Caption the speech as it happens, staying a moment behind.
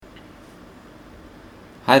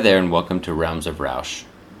Hi there and welcome to Realms of Roush.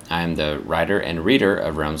 I am the writer and reader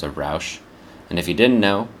of Realms of Roush, and if you didn't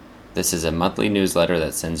know, this is a monthly newsletter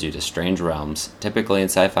that sends you to strange realms, typically in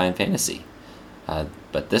sci-fi and fantasy.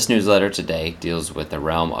 But this newsletter today deals with the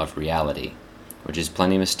realm of reality, which is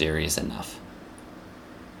plenty mysterious enough.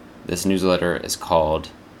 This newsletter is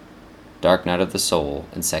called Dark Night of the Soul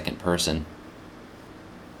in second person.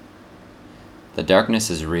 The darkness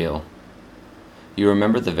is real. You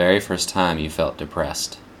remember the very first time you felt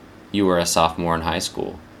depressed. You were a sophomore in high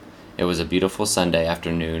school. It was a beautiful Sunday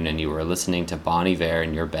afternoon and you were listening to Bon Iver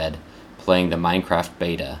in your bed, playing the Minecraft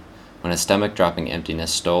beta, when a stomach-dropping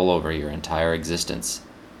emptiness stole over your entire existence.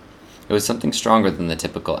 It was something stronger than the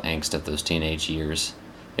typical angst of those teenage years.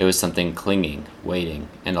 It was something clinging, waiting,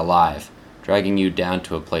 and alive, dragging you down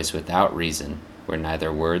to a place without reason, where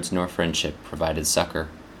neither words nor friendship provided succor.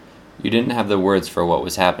 You didn't have the words for what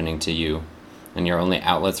was happening to you, and your only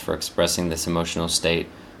outlets for expressing this emotional state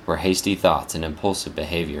were hasty thoughts and impulsive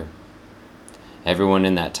behavior. Everyone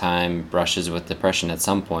in that time brushes with depression at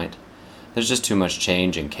some point. There's just too much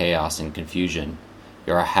change and chaos and confusion.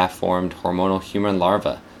 You're a half-formed hormonal human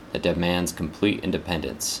larva that demands complete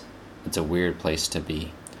independence. It's a weird place to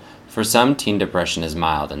be. For some, teen depression is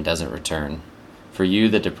mild and doesn't return. For you,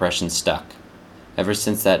 the depression stuck. Ever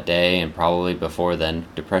since that day, and probably before then,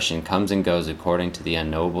 depression comes and goes according to the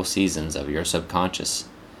unknowable seasons of your subconscious.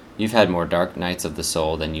 You've had more dark nights of the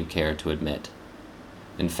soul than you care to admit.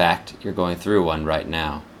 In fact, you're going through one right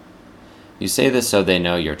now. You say this so they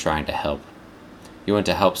know you're trying to help. You want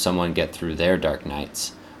to help someone get through their dark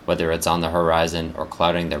nights, whether it's on the horizon or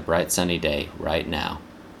clouding their bright sunny day right now.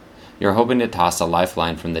 You're hoping to toss a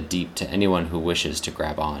lifeline from the deep to anyone who wishes to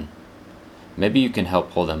grab on. Maybe you can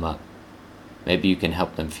help pull them up. Maybe you can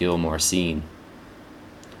help them feel more seen.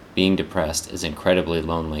 Being depressed is incredibly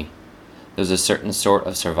lonely. There's a certain sort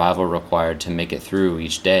of survival required to make it through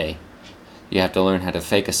each day. You have to learn how to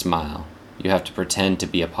fake a smile. You have to pretend to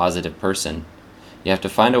be a positive person. You have to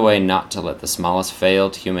find a way not to let the smallest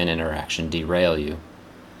failed human interaction derail you.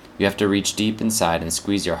 You have to reach deep inside and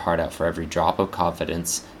squeeze your heart out for every drop of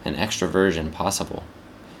confidence and extroversion possible.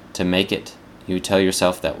 To make it, you tell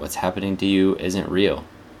yourself that what's happening to you isn't real.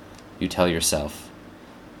 You tell yourself,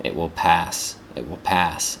 it will pass,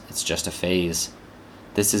 it's just a phase.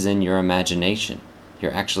 This is in your imagination.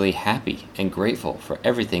 You're actually happy and grateful for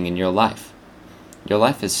everything in your life. Your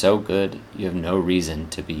life is so good, you have no reason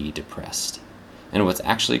to be depressed. And what's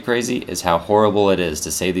actually crazy is how horrible it is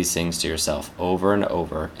to say these things to yourself over and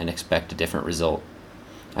over and expect a different result.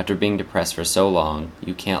 After being depressed for so long,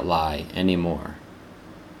 you can't lie anymore.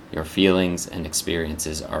 Your feelings and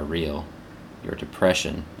experiences are real. Your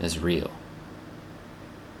depression is real.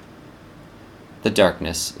 The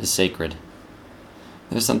darkness is sacred.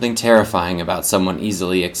 There's something terrifying about someone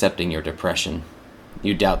easily accepting your depression.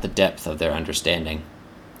 You doubt the depth of their understanding.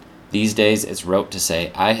 These days, it's rote to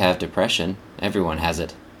say, I have depression. Everyone has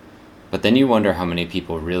it. But then you wonder how many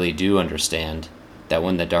people really do understand that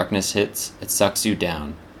when the darkness hits, it sucks you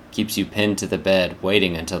down, keeps you pinned to the bed,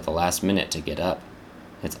 waiting until the last minute to get up.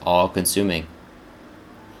 It's all-consuming.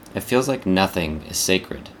 It feels like nothing is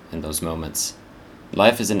sacred in those moments.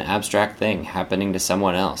 Life is an abstract thing happening to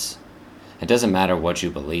someone else. It doesn't matter what you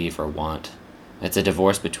believe or want. It's a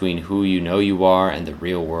divorce between who you know you are and the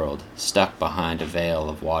real world, stuck behind a veil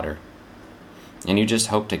of water. And you just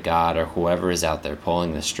hope to God or whoever is out there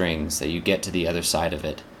pulling the strings that you get to the other side of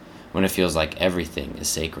it, when it feels like everything is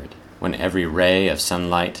sacred. When every ray of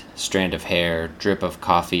sunlight, strand of hair, drip of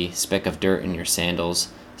coffee, speck of dirt in your sandals,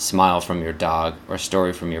 smile from your dog, or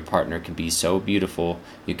story from your partner can be so beautiful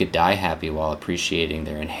you could die happy while appreciating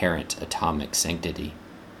their inherent atomic sanctity.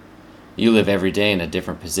 You live every day in a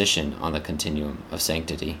different position on the continuum of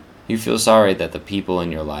sanctity. You feel sorry that the people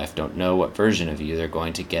in your life don't know what version of you they're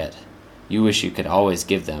going to get. You wish you could always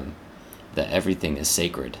give them the everything is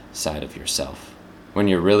sacred side of yourself. When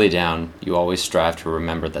you're really down, you always strive to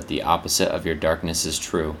remember that the opposite of your darkness is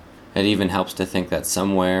true. It even helps to think that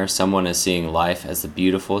somewhere, someone is seeing life as the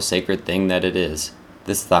beautiful, sacred thing that it is.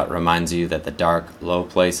 This thought reminds you that the dark, low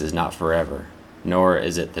place is not forever, nor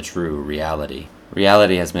is it the true reality.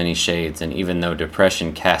 Reality has many shades, and even though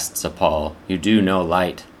depression casts a pall, you do know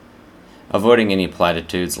light. Avoiding any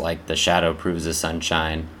platitudes like the shadow proves the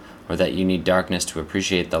sunshine, or that you need darkness to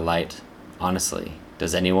appreciate the light. Honestly,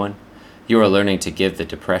 does anyone? You are learning to give the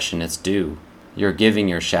depression its due. You're giving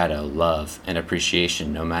your shadow love and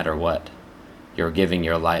appreciation no matter what. You're giving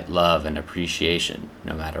your light love and appreciation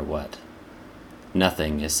no matter what.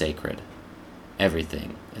 Nothing is sacred.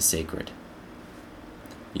 Everything is sacred.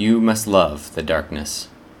 You must love the darkness.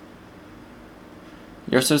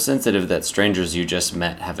 You're so sensitive that strangers you just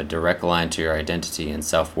met have a direct line to your identity and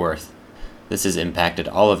self-worth. This has impacted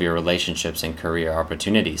all of your relationships and career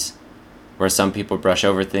opportunities. Where some people brush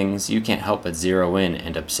over things, you can't help but zero in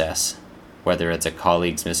and obsess. Whether it's a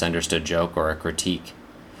colleague's misunderstood joke or a critique,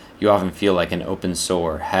 you often feel like an open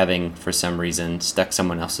sore, having, for some reason, stuck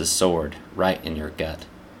someone else's sword right in your gut.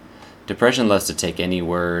 Depression loves to take any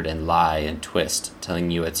word and lie and twist,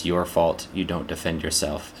 telling you it's your fault you don't defend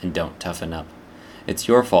yourself and don't toughen up. It's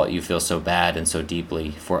your fault you feel so bad and so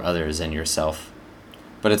deeply for others and yourself.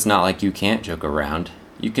 But it's not like you can't joke around.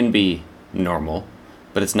 You can be normal,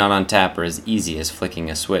 but it's not on tap or as easy as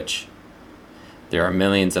flicking a switch. There are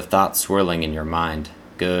millions of thoughts swirling in your mind: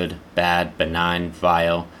 good, bad, benign,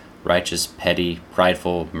 vile, righteous, petty,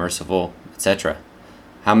 prideful, merciful, etc.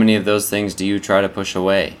 How many of those things do you try to push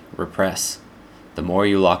away, repress? The more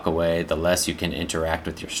you lock away, the less you can interact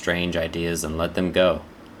with your strange ideas and let them go.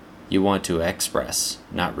 You want to express,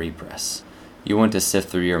 not repress. You want to sift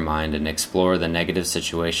through your mind and explore the negative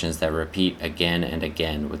situations that repeat again and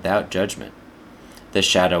again without judgment. This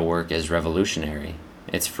shadow work is revolutionary.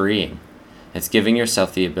 It's freeing. It's giving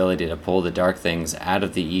yourself the ability to pull the dark things out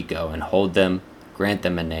of the ego and hold them, grant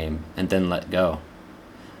them a name, and then let go.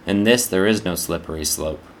 In this, there is no slippery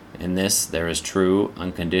slope. In this, there is true,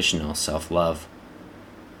 unconditional self-love.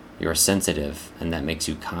 You are sensitive, and that makes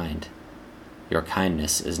you kind. Your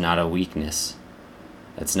kindness is not a weakness.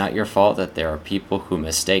 It's not your fault that there are people who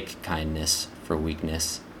mistake kindness for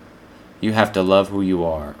weakness. You have to love who you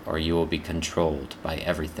are, or you will be controlled by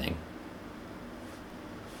everything.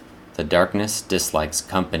 The darkness dislikes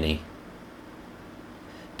company.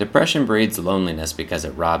 Depression breeds loneliness because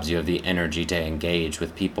it robs you of the energy to engage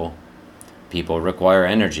with people. People require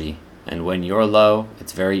energy, and when you're low,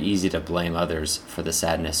 it's very easy to blame others for the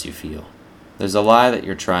sadness you feel. There's a lie that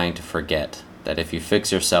you're trying to forget, that if you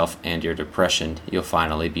fix yourself and your depression, you'll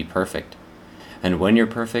finally be perfect. And when you're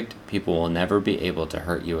perfect, people will never be able to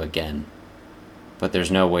hurt you again. But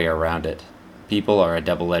there's no way around it. People are a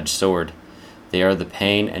double-edged sword. They are the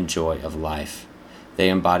pain and joy of life. They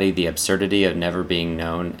embody the absurdity of never being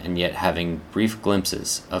known and yet having brief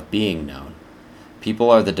glimpses of being known. People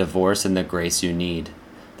are the divorce and the grace you need,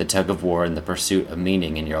 the tug-of-war and the pursuit of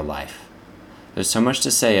meaning in your life. There's so much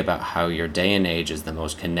to say about how your day and age is the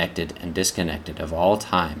most connected and disconnected of all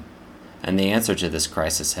time, and the answer to this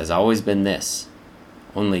crisis has always been this: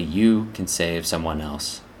 only you can save someone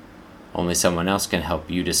else. Only someone else can help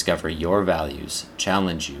you discover your values,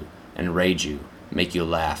 challenge you, enrage you, make you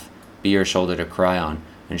laugh, be your shoulder to cry on,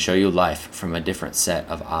 and show you life from a different set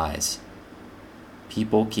of eyes.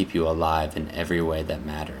 People keep you alive in every way that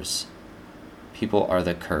matters. People are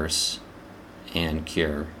the curse and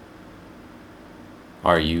cure.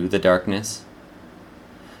 Are you the darkness?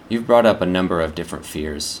 You've brought up a number of different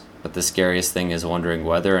fears, but the scariest thing is wondering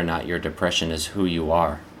whether or not your depression is who you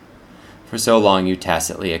are. For so long you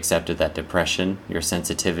tacitly accepted that depression, your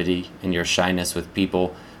sensitivity, and your shyness with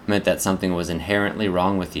people meant that something was inherently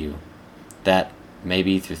wrong with you. That,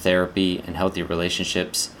 maybe through therapy and healthy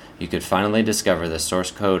relationships, you could finally discover the source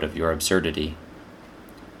code of your absurdity.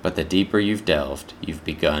 But the deeper you've delved, you've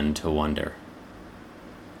begun to wonder.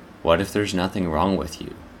 What if there's nothing wrong with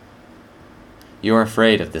you? You're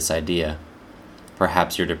afraid of this idea.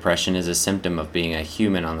 Perhaps your depression is a symptom of being a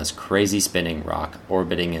human on this crazy spinning rock,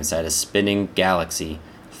 orbiting inside a spinning galaxy,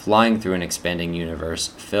 flying through an expanding universe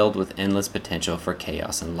filled with endless potential for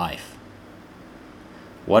chaos and life.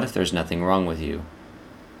 What if there's nothing wrong with you?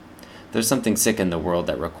 There's something sick in the world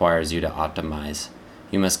that requires you to optimize.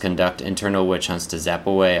 You must conduct internal witch hunts to zap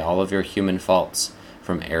away all of your human faults,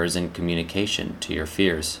 from errors in communication to your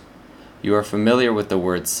fears. You are familiar with the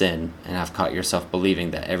word sin and have caught yourself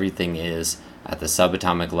believing that everything is, at the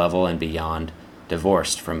subatomic level and beyond,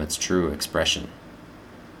 divorced from its true expression.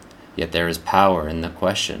 Yet there is power in the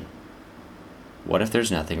question. What if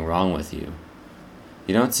there's nothing wrong with you?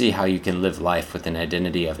 You don't see how you can live life with an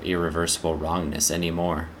identity of irreversible wrongness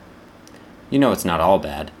anymore. You know it's not all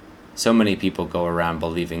bad. So many people go around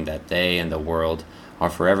believing that they and the world are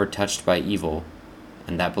forever touched by evil,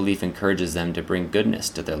 and that belief encourages them to bring goodness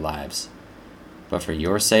to their lives. But for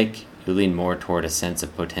your sake, you lean more toward a sense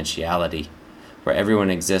of potentiality, where everyone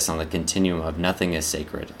exists on the continuum of nothing is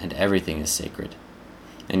sacred and everything is sacred,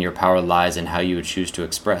 and your power lies in how you would choose to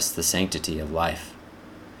express the sanctity of life.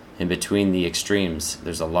 In between the extremes,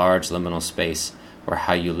 there's a large liminal space where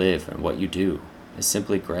how you live and what you do is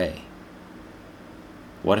simply gray.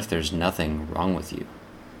 What if there's nothing wrong with you?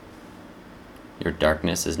 Your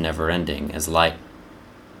darkness is never-ending as light.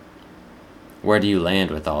 Where do you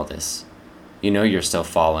land with all this? You know you're still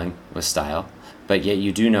falling, with style, but yet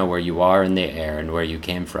you do know where you are in the air and where you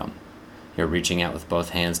came from. You're reaching out with both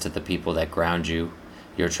hands to the people that ground you.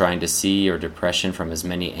 You're trying to see your depression from as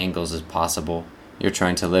many angles as possible. You're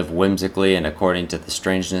trying to live whimsically and according to the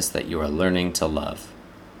strangeness that you are learning to love.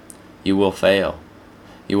 You will fail.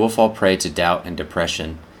 You will fall prey to doubt and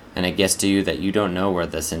depression, and it gets to you that you don't know where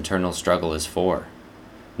this internal struggle is for.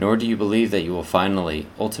 Nor do you believe that you will finally,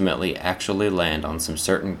 ultimately, actually land on some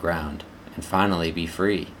certain ground and finally be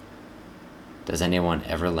free. Does anyone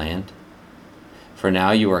ever land? For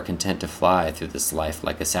now you are content to fly through this life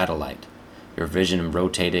like a satellite, your vision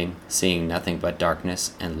rotating, seeing nothing but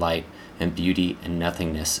darkness and light and beauty and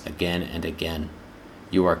nothingness again and again.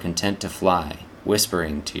 You are content to fly,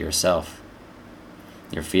 whispering to yourself.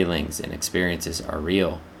 Your feelings and experiences are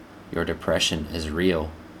real. Your depression is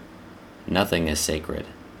real. Nothing is sacred.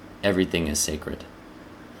 Everything is sacred.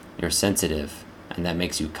 You're sensitive, and that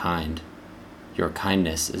makes you kind. Your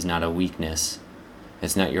kindness is not a weakness.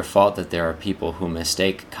 It's not your fault that there are people who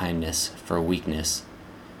mistake kindness for weakness.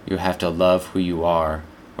 You have to love who you are,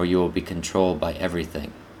 or you will be controlled by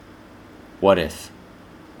everything. What if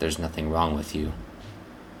there's nothing wrong with you?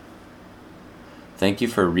 Thank you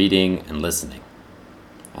for reading and listening.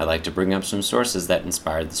 I'd like to bring up some sources that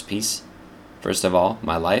inspired this piece. First of all,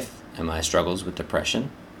 my life and my struggles with depression.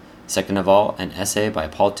 Second of all, an essay by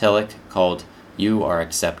Paul Tillich called You Are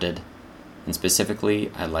Accepted. And specifically,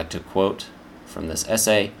 I'd like to quote from this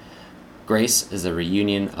essay, "Grace is the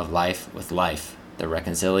reunion of life with life, the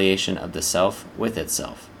reconciliation of the self with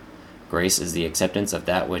itself. Grace is the acceptance of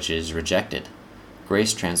that which is rejected.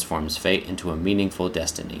 Grace transforms fate into a meaningful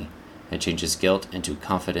destiny. It changes guilt into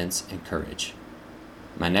confidence and courage."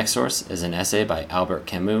 My next source is an essay by Albert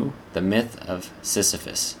Camus, The Myth of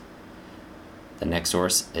Sisyphus. The next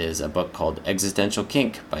source is a book called Existential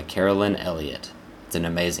Kink by Carolyn Elliott. It's an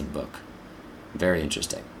amazing book. Very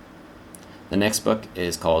interesting. The next book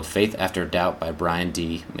is called Faith After Doubt by Brian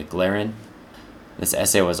D. McLaren. This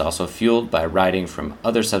essay was also fueled by writing from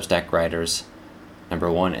other Substack writers.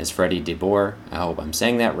 Number one is Freddie DeBoer. I hope I'm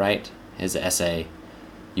saying that right. His essay,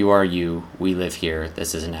 You Are You, We Live Here,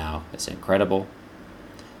 This Is Now, is incredible.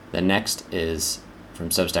 The next is from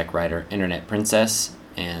Substack writer Internet Princess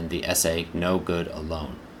and the essay No Good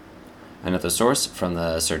Alone. Another source from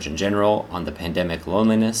the Surgeon General on the pandemic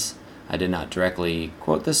loneliness. I did not directly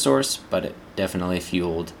quote this source, but it definitely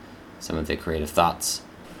fueled some of the creative thoughts.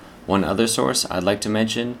 One other source I'd like to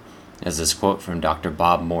mention is this quote from Dr.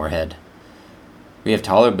 Bob Moorhead. "We have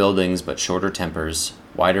taller buildings but shorter tempers,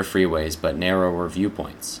 wider freeways but narrower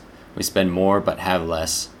viewpoints. We spend more but have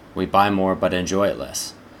less. We buy more but enjoy it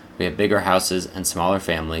less. We have bigger houses and smaller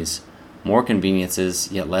families, more conveniences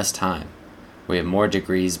yet less time. We have more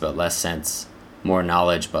degrees but less sense, more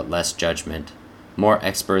knowledge but less judgment, more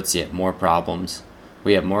experts yet more problems.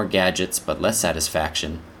 We have more gadgets but less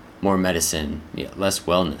satisfaction, more medicine yet less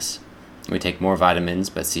wellness. We take more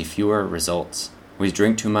vitamins but see fewer results. We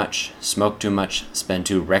drink too much, smoke too much, spend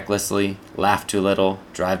too recklessly, laugh too little,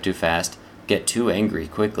 drive too fast, get too angry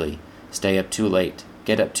quickly, stay up too late,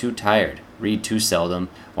 get up too tired, read too seldom,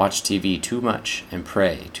 watch TV too much, and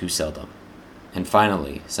pray too seldom." And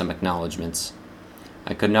finally, some acknowledgments.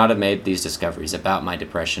 I could not have made these discoveries about my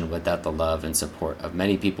depression without the love and support of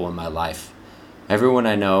many people in my life. Everyone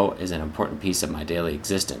I know is an important piece of my daily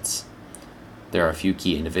existence. There are a few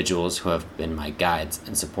key individuals who have been my guides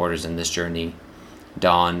and supporters in this journey: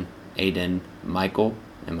 Dawn, Aiden, Michael,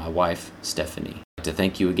 and my wife, Stephanie. I'd like to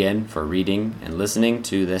thank you again for reading and listening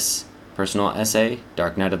to this personal essay,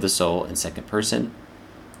 Dark Night of the Soul, in second person.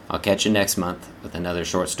 I'll catch you next month with another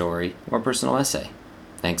short story or personal essay.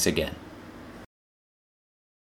 Thanks again.